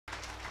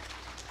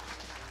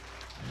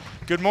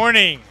Good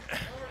morning.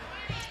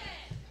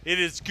 It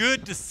is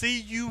good to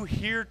see you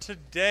here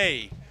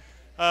today.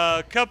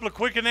 A couple of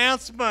quick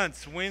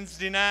announcements.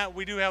 Wednesday night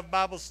we do have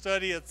Bible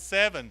study at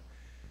 7.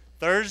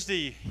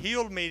 Thursday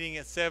Healed meeting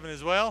at 7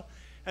 as well.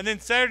 And then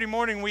Saturday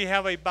morning we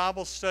have a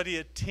Bible study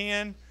at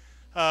 10.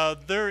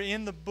 They're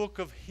in the book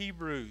of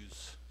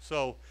Hebrews.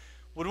 So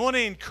would want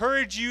to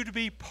encourage you to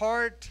be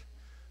part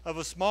of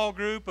a small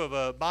group, of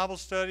a Bible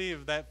study,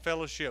 of that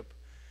fellowship.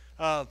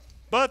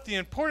 But the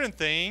important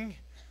thing,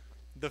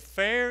 the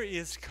fair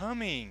is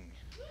coming.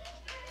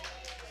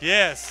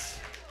 Yes.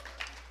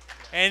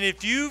 And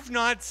if you've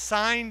not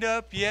signed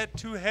up yet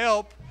to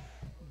help,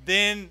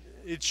 then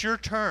it's your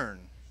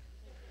turn.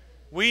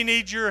 We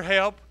need your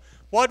help.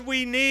 What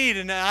we need,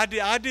 and I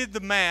did the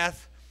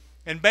math,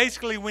 and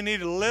basically we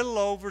need a little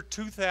over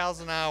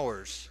 2,000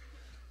 hours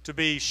to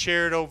be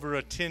shared over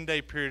a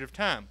 10-day period of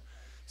time.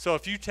 So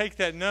if you take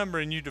that number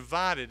and you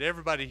divide it,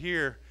 everybody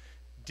here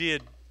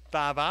did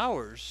 5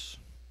 hours,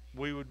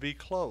 we would be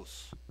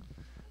close.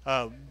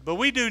 But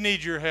we do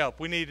need your help.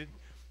 We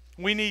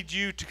need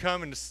you to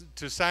come and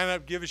to sign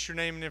up, give us your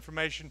name and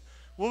information.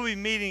 We'll be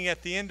meeting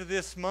at the end of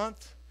this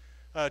month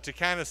to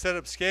kind of set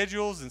up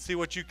schedules and see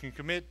what you can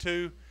commit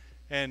to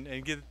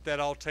and get that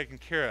all taken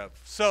care of.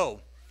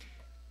 So,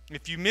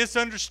 if you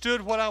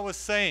misunderstood what I was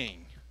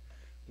saying,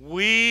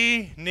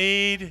 we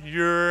need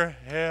your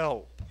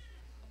help.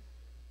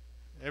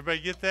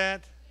 Everybody get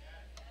that?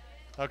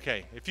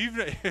 Okay. If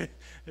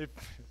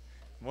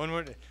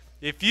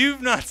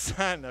you've not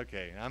signed,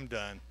 okay, I'm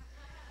done.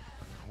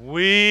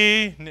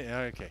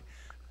 Okay.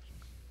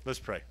 Let's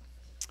pray.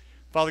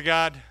 Father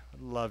God, I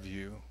love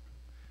you.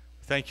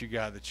 Thank you,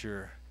 God, that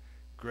your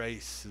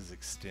grace is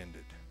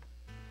extended.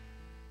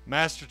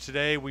 Master,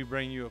 today we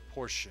bring you a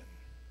portion.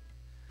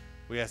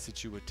 We ask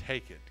that you would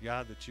take it.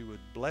 God, that you would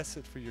bless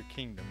it for your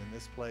kingdom in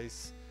this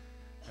place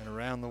and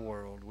around the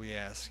world. We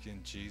ask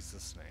in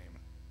Jesus' name.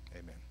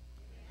 Amen.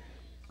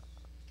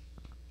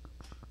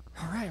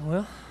 All right,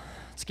 well,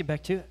 let's get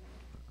back to it.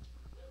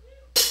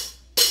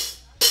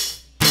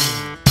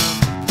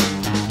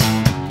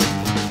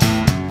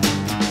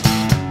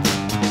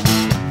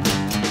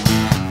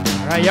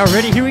 All right, y'all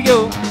ready? Here we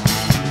go.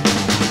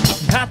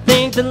 I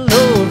thank the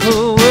Lord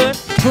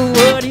for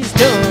what he's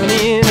done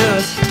in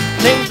us.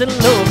 Thank the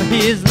Lord for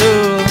his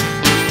love.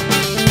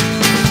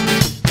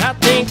 I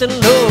thank the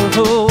Lord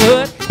for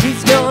what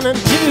he's gonna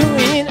do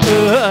in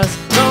us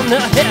from the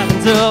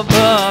heavens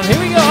above. Here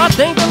we go. I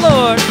thank the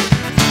Lord.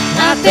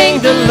 I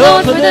thank the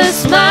Lord for the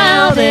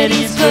smile that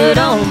he's put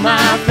on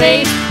my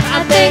face.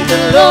 I thank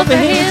the Lord for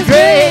his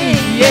grace.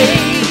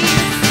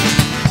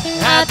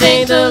 I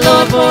thank the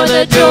Lord for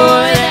the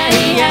joy that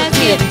he has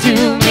given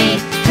to me,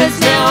 'cause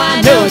now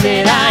I know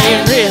that I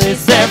am really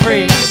set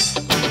free.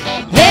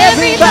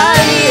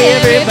 Everybody,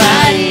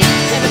 everybody,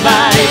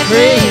 everybody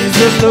praise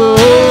the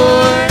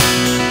Lord.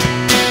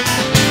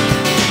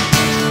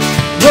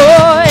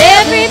 Oh,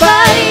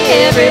 everybody,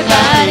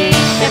 everybody,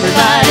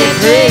 everybody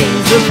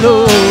praise the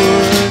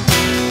Lord.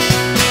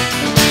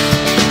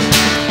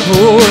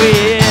 Oh,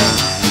 yeah.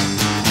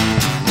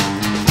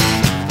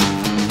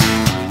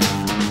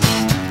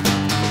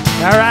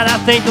 All right, I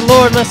thank the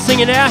Lord. Let's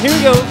sing it out. Here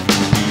we go.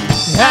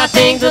 I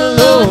thank the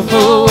Lord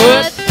for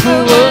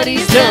what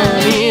he's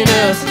done in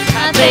us.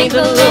 I thank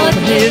the Lord for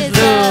his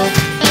love.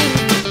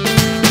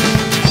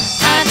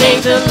 I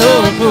thank the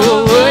Lord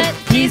for what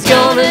he's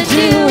gonna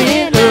do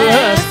in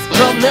us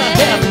from the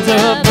heavens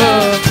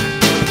above.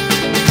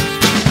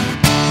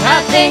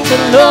 I thank the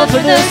Lord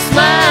for the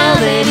smile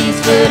that he's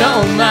put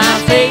on my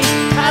face.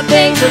 I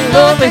thank the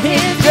Lord for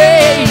his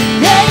grace.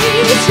 Yeah.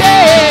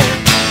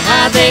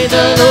 I thank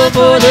the Lord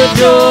for the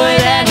joy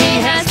that he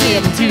has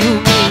given to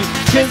me,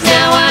 'cause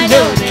now I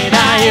know that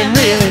I am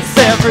really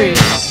set free.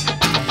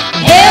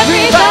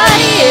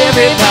 Everybody,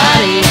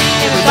 everybody,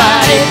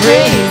 everybody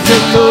praise the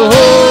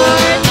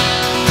Lord.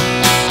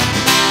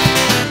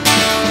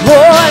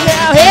 Oh,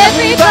 now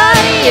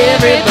everybody,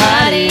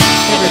 everybody,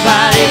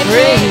 everybody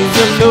praise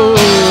the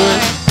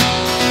Lord.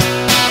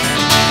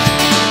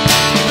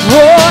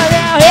 Oh,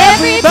 now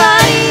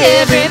everybody,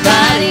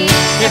 everybody,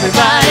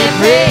 everybody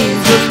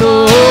praise the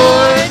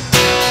Lord.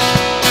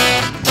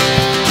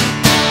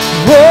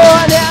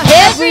 Oh, now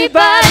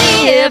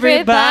everybody,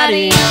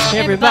 everybody,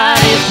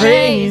 everybody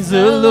praise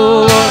the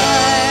Lord.